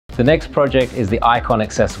The next project is the Icon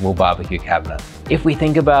Accessible Barbecue Cabinet. If we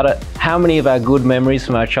think about it, how many of our good memories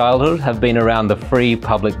from our childhood have been around the free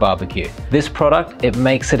public barbecue? This product, it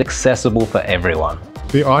makes it accessible for everyone.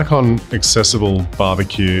 The Icon Accessible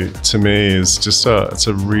Barbecue, to me, is just it's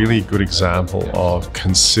a really good example of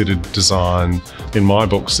considered design. In my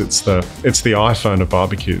books, it's the iPhone of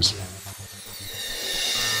barbecues.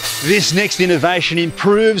 This next innovation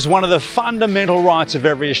improves one of the fundamental rights of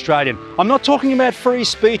every Australian. I'm not talking about free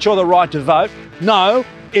speech or the right to vote. No,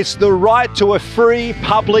 it's the right to a free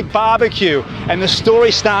public barbecue. And the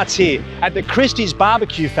story starts here at the Christie's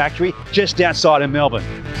Barbecue Factory just outside of Melbourne.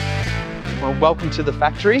 Well, welcome to the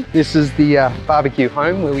factory. This is the barbecue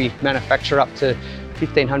home where we manufacture up to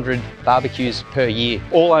 1,500 barbecues per year.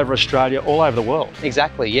 All over Australia, all over the world.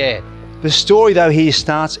 Exactly, yeah. The story though here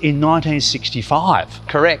starts in 1965.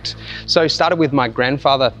 Correct. So started with my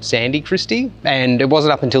grandfather, Sandy Christie, and it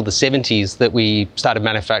wasn't up until the 70s that we started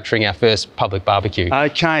manufacturing our first public barbecue.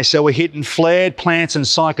 Okay, so we're hitting flared plants and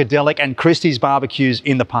psychedelic and Christie's barbecues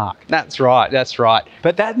in the park. That's right, that's right.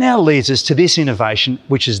 But that now leads us to this innovation,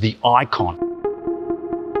 which is the Icon.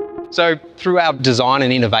 So through our design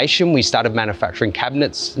and innovation, we started manufacturing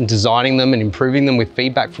cabinets and designing them and improving them with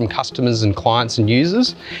feedback from customers and clients and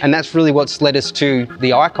users. And that's really what's led us to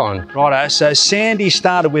the Icon. Righto, so Sandy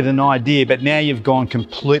started with an idea, but now you've gone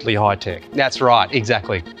completely high-tech. That's right,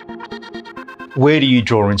 exactly. Where do you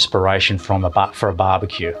draw inspiration from for a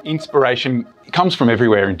barbecue? Inspiration comes from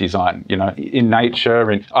everywhere in design, you know, in nature,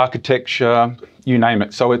 in architecture, you name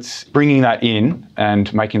it. So it's bringing that in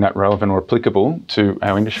and making that relevant or applicable to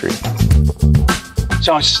our industry.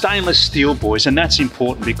 So it's stainless steel, boys, and that's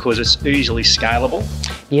important because it's easily scalable.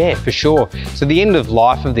 Yeah, for sure. So the end of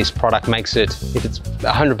life of this product makes it, if it's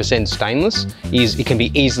 100% stainless, it can be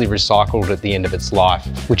easily recycled at the end of its life,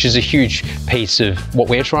 which is a huge piece of what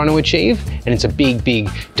we're trying to achieve. And it's a big, big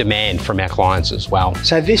demand from our clients as well.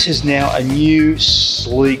 So this is now a new,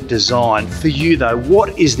 sleek design. For you though,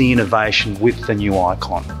 what is the innovation with the new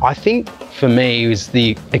Icon? I think for me is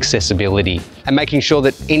the accessibility and making sure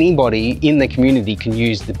that anybody in the community can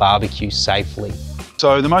use the barbecue safely.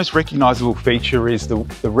 So the most recognisable feature is the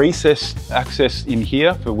recessed access in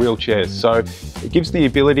here for wheelchairs. So it gives the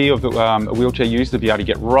ability of a wheelchair user to be able to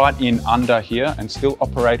get right in under here and still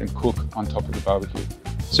operate and cook on top of the barbecue.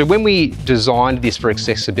 So when we designed this for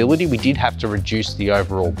accessibility, we did have to reduce the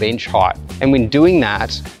overall bench height. And when doing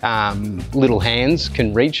that, little hands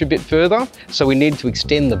can reach a bit further. So we needed to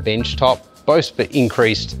extend the bench top, both for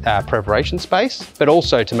increased preparation space, but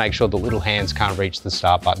also to make sure the little hands can't reach the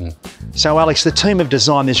start button. So Alex, the team have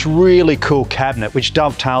designed this really cool cabinet which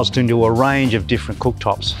dovetails into a range of different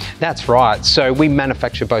cooktops. That's right. So we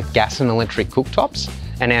manufacture both gas and electric cooktops,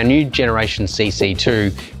 and our new generation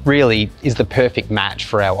CC2 really is the perfect match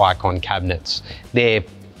for our Icon cabinets. They're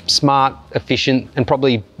smart, efficient, and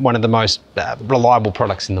probably one of the most reliable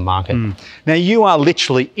products in the market. Now you are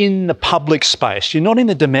literally in the public space. You're not in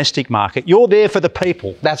the domestic market. You're there for the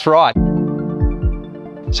people. That's right.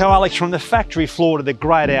 So Alex, from the factory floor to the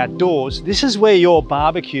great outdoors, this is where your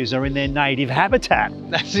barbecues are in their native habitat.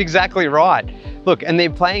 That's exactly right. Look, and they're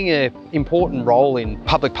playing an important role in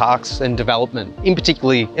public parks and development, in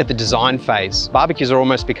particularly at the design phase. Barbecues are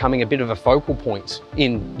almost becoming a bit of a focal point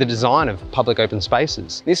in the design of public open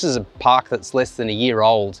spaces. This is a park that's less than a year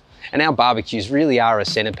old, and our barbecues really are a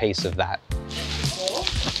centerpiece of that.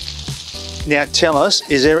 Now tell us,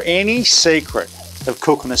 is there any secret of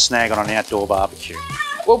cooking a snag on an outdoor barbecue?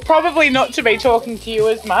 Well, probably not to be talking to you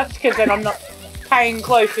as much, because then I'm not paying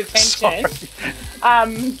close attention.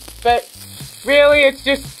 But really, it's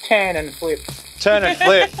just turn and flip. Turn and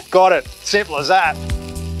flip, got it. Simple as that.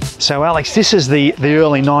 So Alex, this is the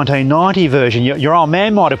early 1990 version your old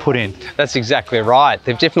man might have put in. That's exactly right.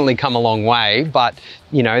 They've definitely come a long way, but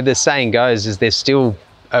you know, the saying goes is there's still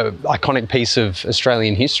an iconic piece of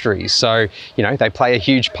Australian history. So, you know, they play a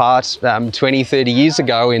huge part 20, 30 years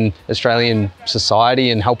ago in Australian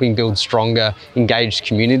society and helping build stronger, engaged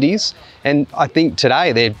communities. And I think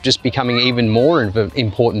today they're just becoming even more of an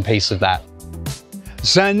important piece of that.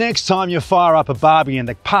 So next time you fire up a barbie in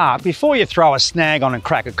the park, before you throw a snag on and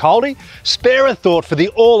crack a coldie, spare a thought for the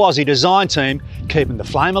All Aussie design team, keeping the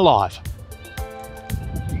flame alive.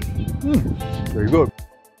 Very good.